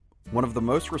one of the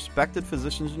most respected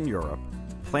physicians in Europe,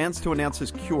 plans to announce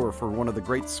his cure for one of the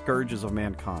great scourges of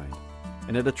mankind,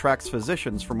 and it attracts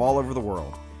physicians from all over the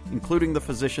world, including the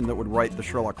physician that would write the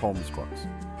Sherlock Holmes books.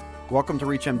 Welcome to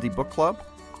ReachMD Book Club.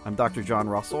 I'm Dr. John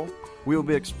Russell. We will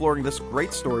be exploring this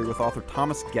great story with author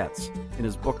Thomas Goetz in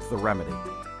his book, The Remedy.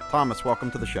 Thomas, welcome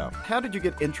to the show. How did you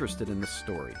get interested in this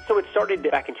story? So it started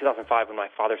back in 2005 when my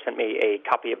father sent me a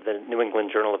copy of the New England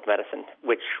Journal of Medicine,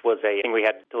 which was a thing we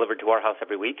had delivered to our house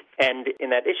every week. And in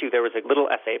that issue, there was a little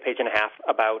essay, a page and a half,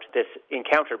 about this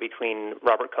encounter between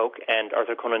Robert Koch and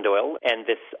Arthur Conan Doyle and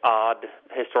this odd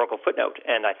historical footnote.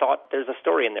 And I thought, there's a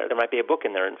story in there. There might be a book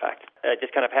in there, in fact. I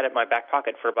just kind of had it in my back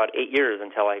pocket for about 8 years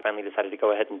until I finally decided to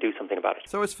go ahead and do something about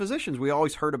it. So as physicians, we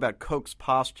always heard about Koch's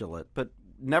postulate, but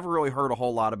never really heard a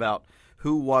whole lot about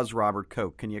who was Robert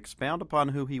Koch. Can you expound upon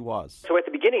who he was? So at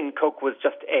the beginning, Koch was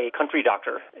just a country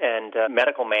doctor and a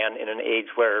medical man in an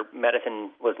age where medicine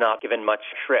was not given much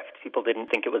shrift. People didn't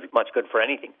think it was much good for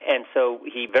anything. And so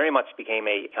he very much became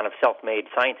a kind of self-made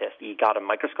scientist. He got a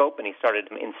microscope and he started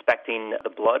inspecting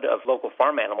the blood of local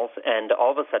farm animals, and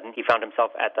all of a sudden he found himself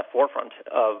at the forefront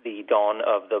of the dawn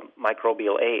of the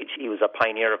microbial age. He was a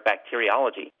pioneer of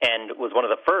bacteriology and was one of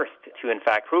the first to, in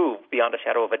fact, prove beyond a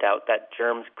shadow of a doubt that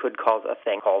germs could cause a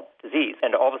thing called disease.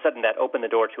 And all of a sudden that opened the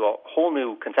door to a whole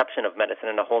new conception of medicine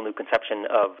and a whole new conception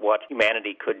of what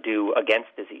humanity could do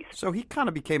against disease. So he kind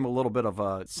of became a little bit of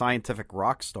a scientific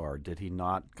rock star, did he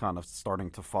not? Kind of starting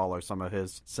to follow some of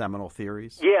his seminal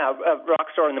theories? Yeah, a rock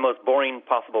star in the most boring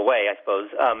possible way, I suppose.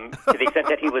 To the extent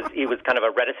that he was kind of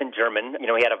a reticent German. You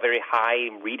know, he had a very high,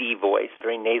 reedy voice,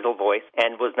 very nasal voice,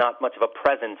 and was not much of a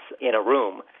presence in a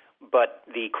room. But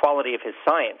the quality of his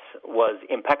science was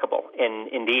impeccable, and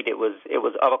indeed it was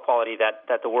of a quality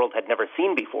that the world had never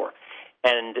seen before.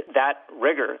 And that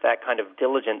rigor, that kind of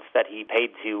diligence that he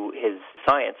paid to his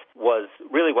science was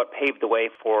really what paved the way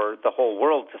for the whole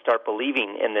world to start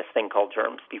believing in this thing called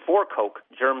germs. Before Koch,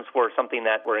 germs were something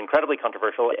that were incredibly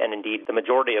controversial, and indeed the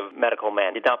majority of medical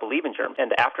men did not believe in germs.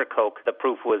 And after Koch, the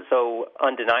proof was so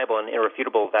undeniable and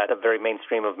irrefutable that the very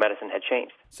mainstream of medicine had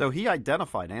changed. So he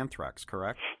identified anthrax,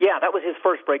 correct? Yeah, that was his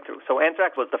first breakthrough. So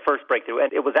anthrax was the first breakthrough,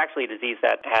 and it was actually a disease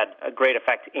that had a great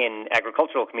effect in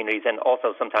agricultural communities and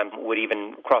also sometimes would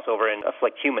even cross over and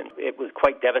afflict humans. It was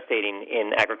quite devastating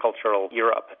in agricultural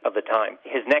Europe of the time.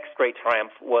 His next great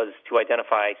triumph was to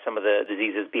identify some of the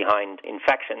diseases behind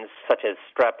infections, such as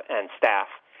strep and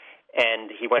staph. And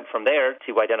he went from there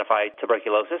to identify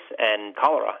tuberculosis and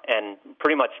cholera, and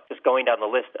pretty much just going down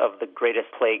the list of the greatest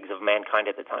plagues of mankind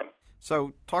at the time.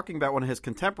 So, talking about one of his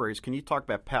contemporaries, can you talk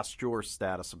about Pasteur's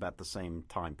status about the same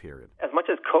time period? As much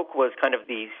as Koch was kind of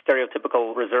the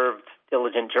stereotypical reserved,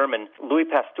 diligent German, Louis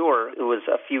Pasteur, who was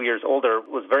a few years older,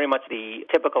 was very much the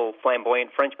typical flamboyant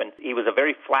Frenchman. He was a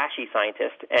very flashy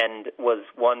scientist and was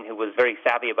one who was very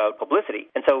savvy about publicity.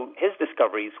 And so his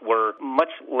discoveries were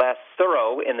much less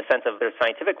thorough in the sense of their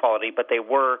scientific quality, but they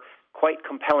were quite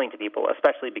compelling to people,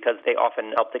 especially because they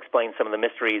often helped explain some of the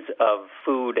mysteries of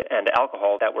food and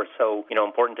alcohol that were so,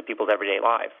 important to people's everyday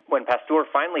lives. When Pasteur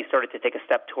finally started to take a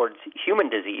step towards human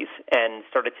disease and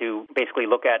started to basically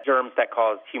look at germs that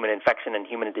cause human infection and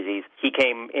human disease, he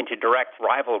came into direct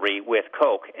rivalry with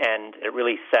Koch, and it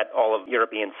really set all of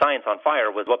European science on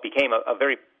fire with what became a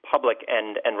very public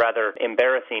and rather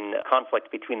embarrassing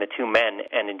conflict between the two men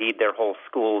and indeed their whole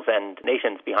schools and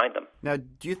nations behind them. Now,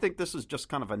 do you think this is just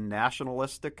kind of a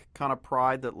nationalistic kind of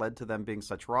pride that led to them being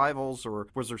such rivals, or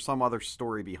was there some other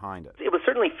story behind it? It was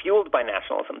certainly fueled by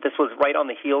nationalism. This was right on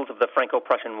the heels of the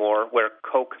Franco-Prussian War, where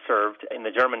Koch served in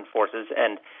the German forces,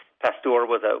 and Pasteur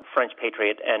was a French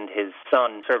patriot, and his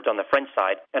son served on the French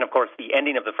side. And, of course, the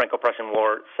ending of the Franco-Prussian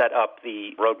War set up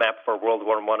the roadmap for World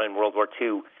War I and World War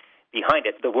II. Behind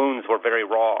it, the wounds were very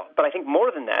raw. But I think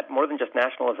more than that, more than just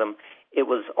nationalism, it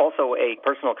was also a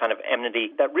personal kind of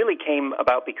enmity that really came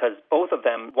about because both of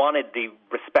them wanted the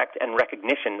respect and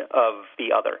recognition of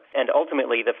the other. And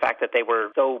ultimately, the fact that they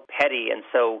were so petty and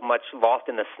so much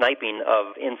lost in the sniping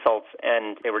of insults,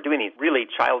 and they were doing these really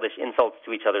childish insults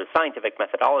to each other's scientific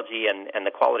methodology and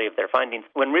the quality of their findings,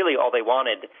 when really all they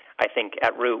wanted, I think,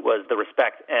 at root was the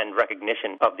respect and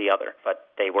recognition of the other.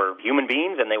 But they were human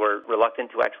beings, and they were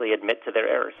reluctant to actually admit to their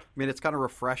errors. I mean, it's kind of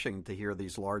refreshing to hear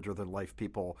these larger-than-life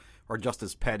people are just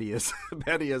as petty as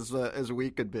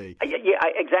we could be.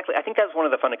 Exactly. I think that was one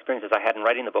of the fun experiences I had in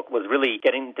writing the book, was really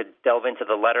getting to delve into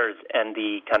the letters and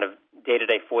the kind of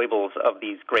day-to-day foibles of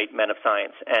these great men of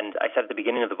science. And I said at the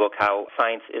beginning of the book how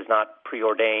science is not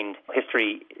preordained.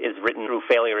 History is written through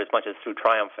failure as much as through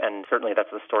triumph, and certainly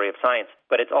that's the story of science.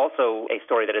 But it's also a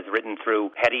story that is written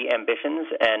through heady ambitions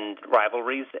and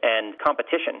rivalries and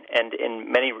competition. And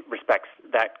in many respects,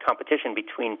 that competition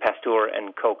between Pasteur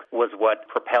and Koch was what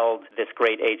propelled this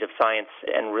great age of science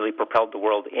and really propelled the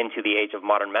world into the age of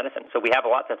modern medicine. So we have a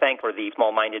lot to thank for the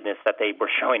small-mindedness that they were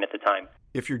showing at the time.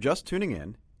 If you're just tuning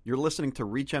in, you're listening to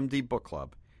ReachMD Book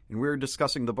Club, and we're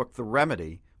discussing the book The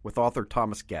Remedy with author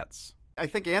Thomas Goetz. I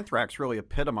think anthrax really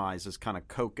epitomizes kind of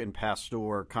Koch and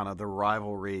Pasteur, kind of the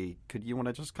rivalry. Could you want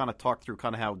to just kind of talk through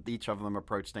kind of how each of them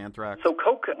approached anthrax? So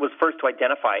Koch was first to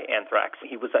identify anthrax.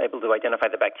 He was able to identify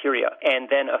the bacteria. And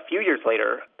then a few years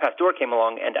later, Pasteur came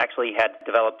along and actually had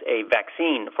developed a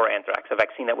vaccine for anthrax, a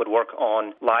vaccine that would work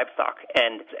on livestock.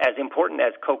 And as important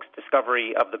as Koch's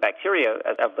discovery of the bacteria,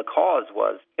 of the cause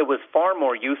was, it was far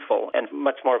more useful and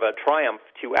much more of a triumph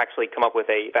to actually come up with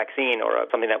a vaccine or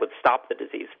something that would stop the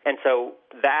disease. And so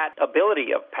that ability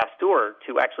of Pasteur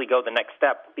to actually go the next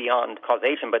step beyond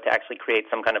causation, but to actually create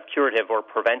some kind of curative or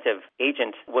preventive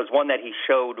agent, was one that he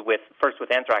showed first with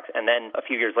anthrax and then a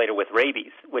few years later with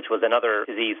rabies, which was another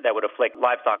disease that would afflict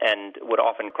livestock and would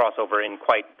often cross over in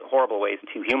quite horrible ways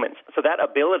to humans. So that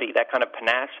ability, that kind of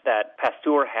panache that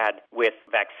Pasteur had with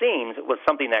vaccines was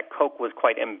something that Koch was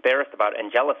quite embarrassed about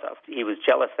and jealous of. He was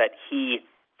jealous that he,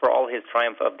 for all his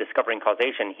triumph of discovering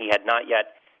causation, he had not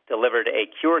yet delivered a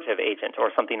curative agent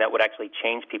or something that would actually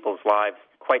change people's lives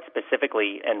quite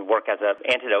specifically and work as an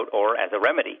antidote or as a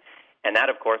remedy. And that,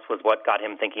 of course, was what got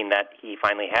him thinking that he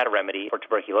finally had a remedy for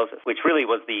tuberculosis, which really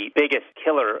was the biggest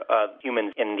killer of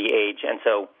humans in the age. And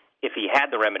so if he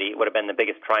had the remedy, it would have been the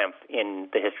biggest triumph in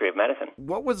the history of medicine.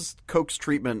 What was Koch's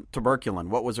treatment, tuberculin?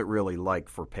 What was it really like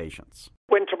for patients?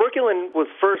 When tuberculin was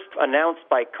first announced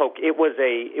by Koch, it was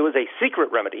a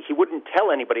secret remedy. He wouldn't tell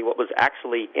anybody what was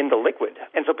actually in the liquid.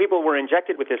 And so people were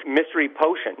injected with this mystery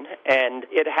potion, and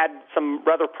it had some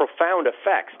rather profound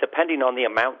effects depending on the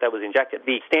amount that was injected.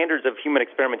 The standards of human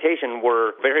experimentation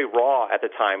were very raw at the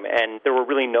time, and there were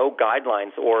really no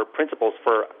guidelines or principles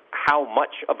for how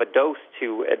much of a dose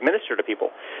to administer to people.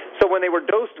 So when they were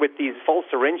dosed with these full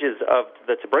syringes of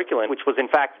the tuberculin, which was in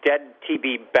fact dead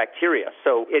TB bacteria,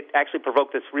 so it actually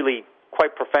provoked this really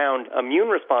quite profound immune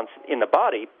response in the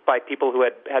body by people who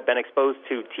had been exposed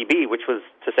to TB, which was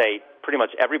to say pretty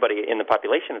much everybody in the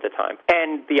population at the time.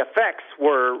 And the effects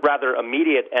were rather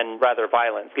immediate and rather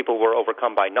violent. People were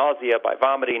overcome by nausea, by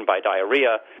vomiting, by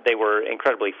diarrhea. They were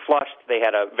incredibly flushed. They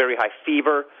had a very high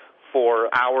fever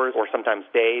for hours or sometimes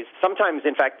days. Sometimes,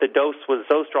 in fact, the dose was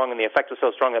so strong and the effect was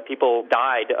so strong that people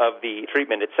died of the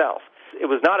treatment itself. It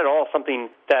was not at all something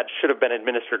that should have been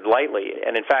administered lightly.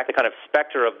 And in fact, the kind of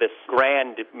specter of this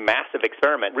grand, massive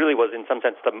experiment really was, in some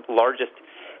sense, the largest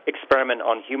experiment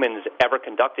on humans ever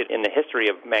conducted in the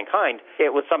history of mankind.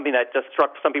 It was something that just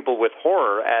struck some people with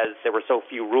horror as there were so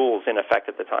few rules in effect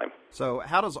at the time. So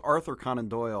how does Arthur Conan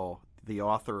Doyle, the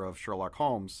author of Sherlock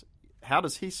Holmes, how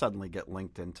does he suddenly get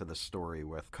linked into the story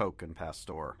with Koch and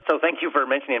Pasteur? So thank you for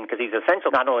mentioning him, because he's essential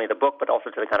not only to the book but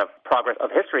also to the kind of progress of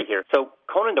history here. So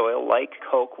Conan Doyle, like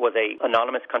Koch, was an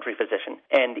anonymous country physician,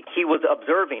 and he was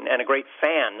observing and a great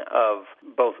fan of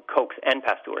both Koch's and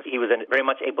Pasteur's. He was very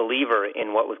much a believer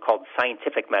in what was called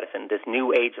scientific medicine, this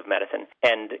new age of medicine,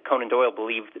 and Conan Doyle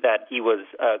believed that he was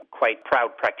a quite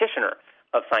proud practitioner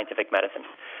of scientific medicine.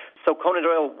 So Conan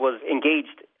Doyle was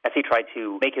engaged. As he tried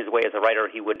to make his way as a writer,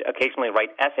 he would occasionally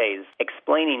write essays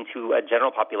explaining to a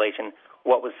general population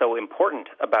what was so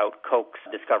important about Koch's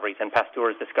discoveries and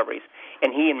Pasteur's discoveries.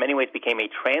 And he, in many ways, became a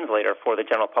translator for the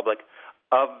general public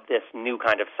of this new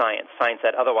kind of science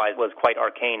that otherwise was quite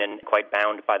arcane and quite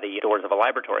bound by the doors of a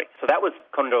laboratory. So that was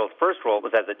Conan Doyle's first role,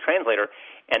 was as a translator,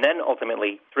 and then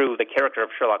ultimately, through the character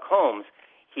of Sherlock Holmes,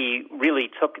 he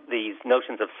really took these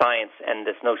notions of science and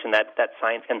this notion that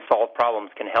science can solve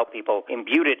problems, can help people,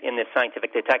 imbued it in this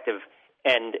scientific detective,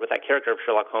 and with that character of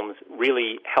Sherlock Holmes,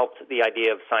 really helped the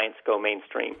idea of science go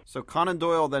mainstream. So Conan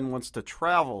Doyle then wants to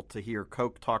travel to hear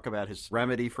Koch talk about his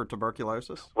remedy for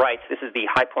tuberculosis? Right. This is the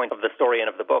high point of the story and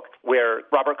of the book, where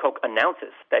Robert Koch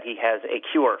announces that he has a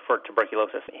cure for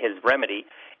tuberculosis, his remedy,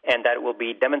 and that it will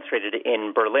be demonstrated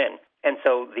in Berlin. And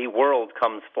so the world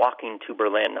comes flocking to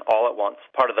Berlin all at once.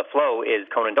 Part of the flow is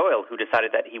Conan Doyle, who decided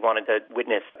that he wanted to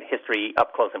witness history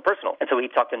up close and personal. And so he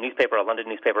talked a London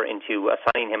newspaper, into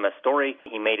assigning him a story.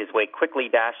 He made his way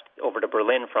quickly, dashed over to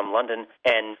Berlin from London,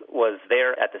 and was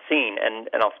there at the scene. And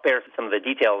I'll spare some of the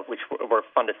details, which were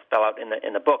fun to spell out in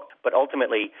the book. But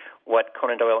ultimately, what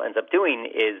Conan Doyle ends up doing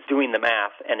is doing the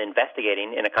math and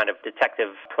investigating in a kind of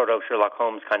detective proto-Sherlock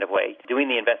Holmes kind of way, doing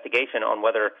the investigation on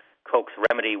whether Koch's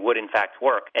remedy would in fact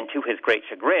work. And to his great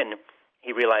chagrin,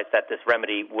 he realized that this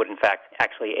remedy would in fact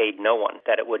actually aid no one,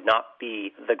 that it would not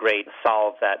be the great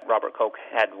solve that Robert Koch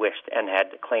had wished and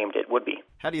had claimed it would be.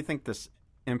 How do you think this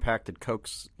impacted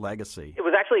Koch's legacy? It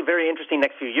was actually very interesting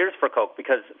next few years for Koch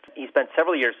because he spent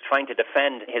several years trying to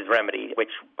defend his remedy, which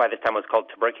by this time was called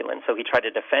tuberculin. So he tried to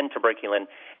defend tuberculin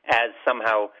as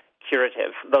somehow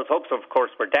curative. Those hopes, of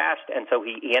course, were dashed, and so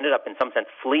he ended up, in some sense,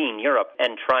 fleeing Europe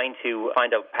and trying to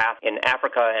find a path in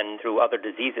Africa and through other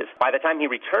diseases. By the time he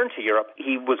returned to Europe,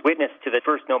 he was witness to the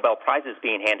first Nobel Prizes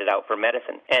being handed out for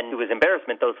medicine. And to his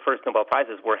embarrassment, those first Nobel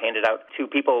Prizes were handed out to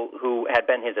people who had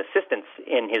been his assistants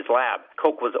in his lab.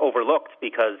 Koch was overlooked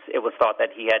because it was thought that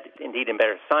he had indeed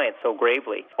embarrassed science so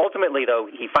gravely. Ultimately, though,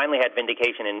 he finally had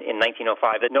vindication in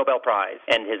 1905, the Nobel Prize,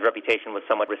 and his reputation was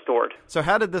somewhat restored. So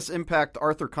how did this impact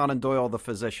Arthur Conan Doyle, the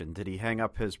physician? Did he hang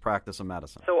up his practice of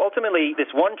medicine? So ultimately,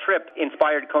 this one trip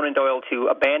inspired Conan Doyle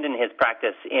to abandon his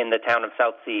practice in the town of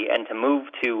Southsea and to move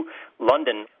to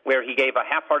London, where he gave a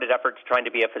half-hearted effort to trying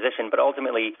to be a physician, but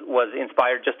ultimately was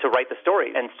inspired just to write the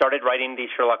story and started writing these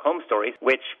Sherlock Holmes stories,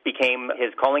 which became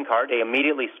his calling card. He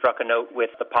immediately struck a note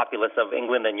with the populace of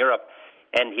England and Europe,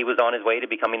 and he was on his way to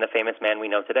becoming the famous man we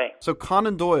know today. So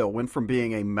Conan Doyle went from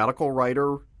being a medical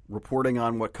writer reporting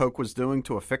on what Koch was doing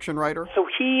to a fiction writer? So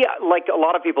he, like a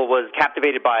lot of people, was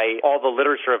captivated by all the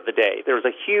literature of the day. There was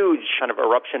a huge kind of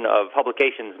eruption of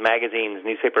publications, magazines,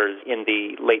 newspapers in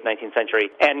the late 19th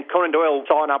century, and Conan Doyle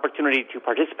saw an opportunity to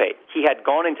participate. He had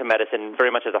gone into medicine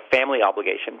very much as a family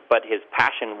obligation, but his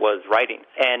passion was writing.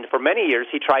 And for many years,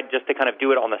 he tried just to kind of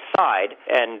do it on the side,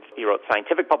 and he wrote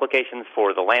scientific publications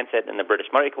for The Lancet and the British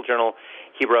Medical Journal.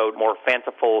 He wrote more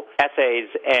fanciful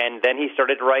essays, and then he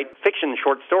started to write fiction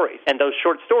short stories. And those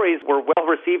short stories were well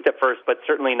received at first, but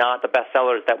certainly not the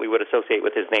bestsellers that we would associate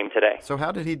with his name today. So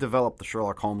how did he develop the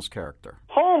Sherlock Holmes character?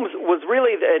 Holmes was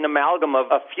really an amalgam of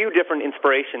a few different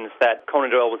inspirations that Conan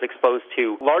Doyle was exposed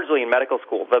to, largely in medical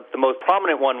school. The most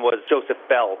prominent one was Joseph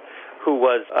Bell, who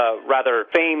was a rather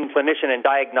famed clinician and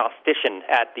diagnostician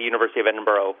at the University of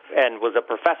Edinburgh and was a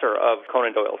professor of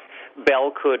Conan Doyle's. Bell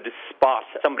could spot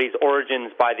somebody's origins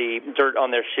by the dirt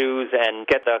on their shoes and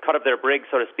get the cut of their brig,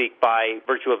 so to speak, by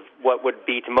virtue of what would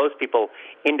be, to most people,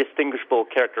 indistinguishable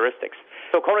characteristics.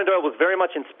 So Conan Doyle was very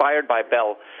much inspired by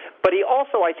Bell, but he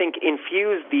also, I think,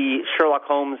 infused the Sherlock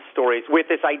Holmes stories with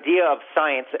this idea of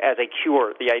science as a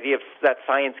cure, the idea that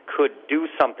science could do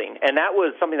something. And that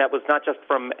was something that was not just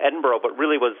from Edinburgh, but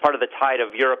really was part of the tide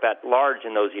of Europe at large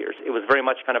in those years. It was very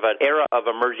much kind of an era of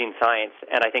emerging science,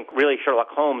 and I think really Sherlock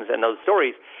Holmes and those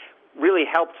stories really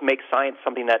helped make science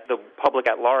something that the public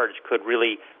at large could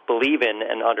really believe in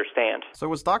and understand. So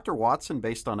was Dr. Watson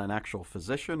based on an actual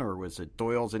physician, or was it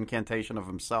Doyle's incantation of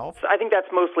himself? I think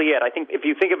that's mostly it. I think if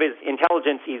you think of his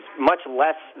intelligence, he's much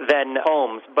less than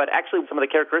Holmes, but actually some of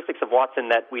the characteristics of Watson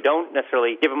that we don't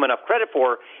necessarily give him enough credit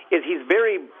for is he's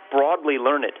very broadly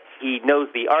learned. He knows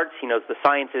the arts, he knows the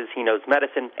sciences, he knows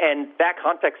medicine, and that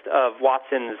context of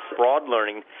Watson's broad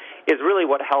learning is really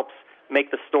what helps make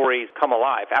the stories come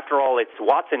alive. After all, it's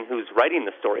Watson who's writing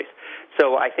the stories.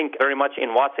 So I think very much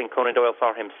in Watson, Conan Doyle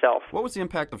saw himself. What was the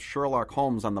impact of Sherlock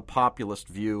Holmes on the populist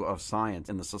view of science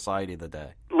in the society of the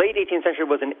day? Late 18th century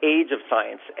was an age of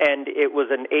science, and it was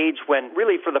an age when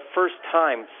really for the first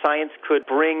time science could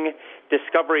bring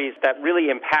discoveries that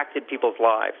really impacted people's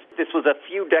lives. This was a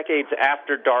few decades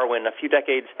after Darwin, a few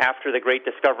decades after the great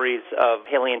discoveries of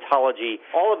paleontology,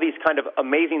 all of these kind of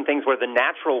amazing things where the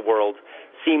natural world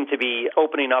seemed to be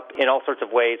opening up in all sorts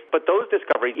of ways. But those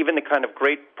discoveries, even the kind of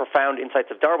great, profound insights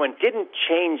of Darwin, didn't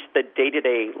change the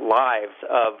day-to-day lives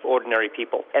of ordinary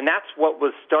people. And that's what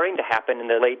was starting to happen in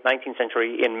the late 19th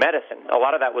century in medicine. A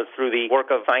lot of that was through the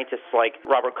work of scientists like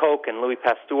Robert Koch and Louis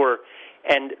Pasteur.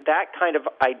 And that kind of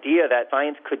idea that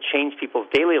science could change people's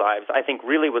daily lives, I think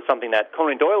really was something that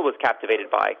Conan Doyle was captivated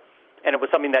by. And it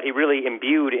was something that he really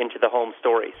imbued into the Holmes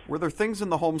stories. Were there things in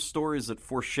the Holmes stories that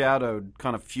foreshadowed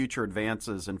kind of future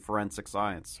advances in forensic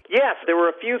science? Yes, there were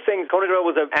a few things. Conan Doyle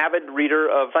was an avid reader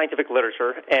of scientific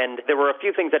literature, and there were a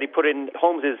few things that he put in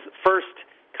Holmes's first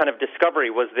kind of discovery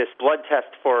was this blood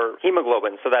test for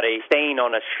hemoglobin, so that a stain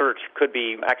on a shirt could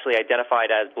be actually identified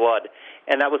as blood.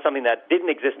 And that was something that didn't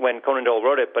exist when Conan Doyle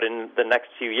wrote it, but in the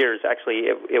next few years, actually,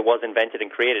 it was invented and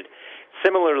created.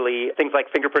 Similarly, things like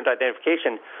fingerprint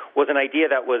identification was an idea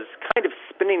that was kind of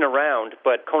spinning around,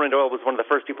 but Conan Doyle was one of the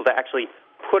first people to actually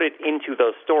put it into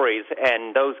those stories,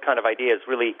 and those kind of ideas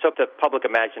really took the public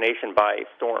imagination by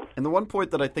storm. And the one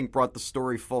point that I think brought the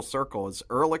story full circle is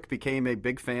Ehrlich became a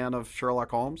big fan of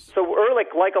Sherlock Holmes. So Ehrlich,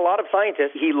 like a lot of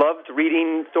scientists, he loved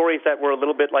reading stories that were a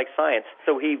little bit like science.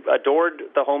 So he adored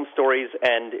the Holmes stories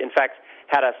and, in fact,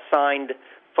 had a signed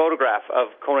photograph of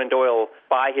Conan Doyle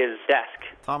by his desk.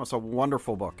 Thomas, a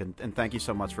wonderful book, and thank you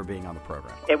so much for being on the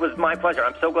program. It was my pleasure.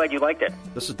 I'm so glad you liked it.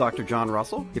 This is Dr. John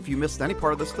Russell. If you missed any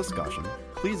part of this discussion,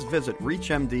 please visit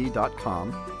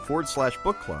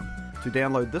reachmd.com/book club to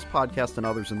download this podcast and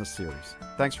others in the series.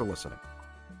 Thanks for listening.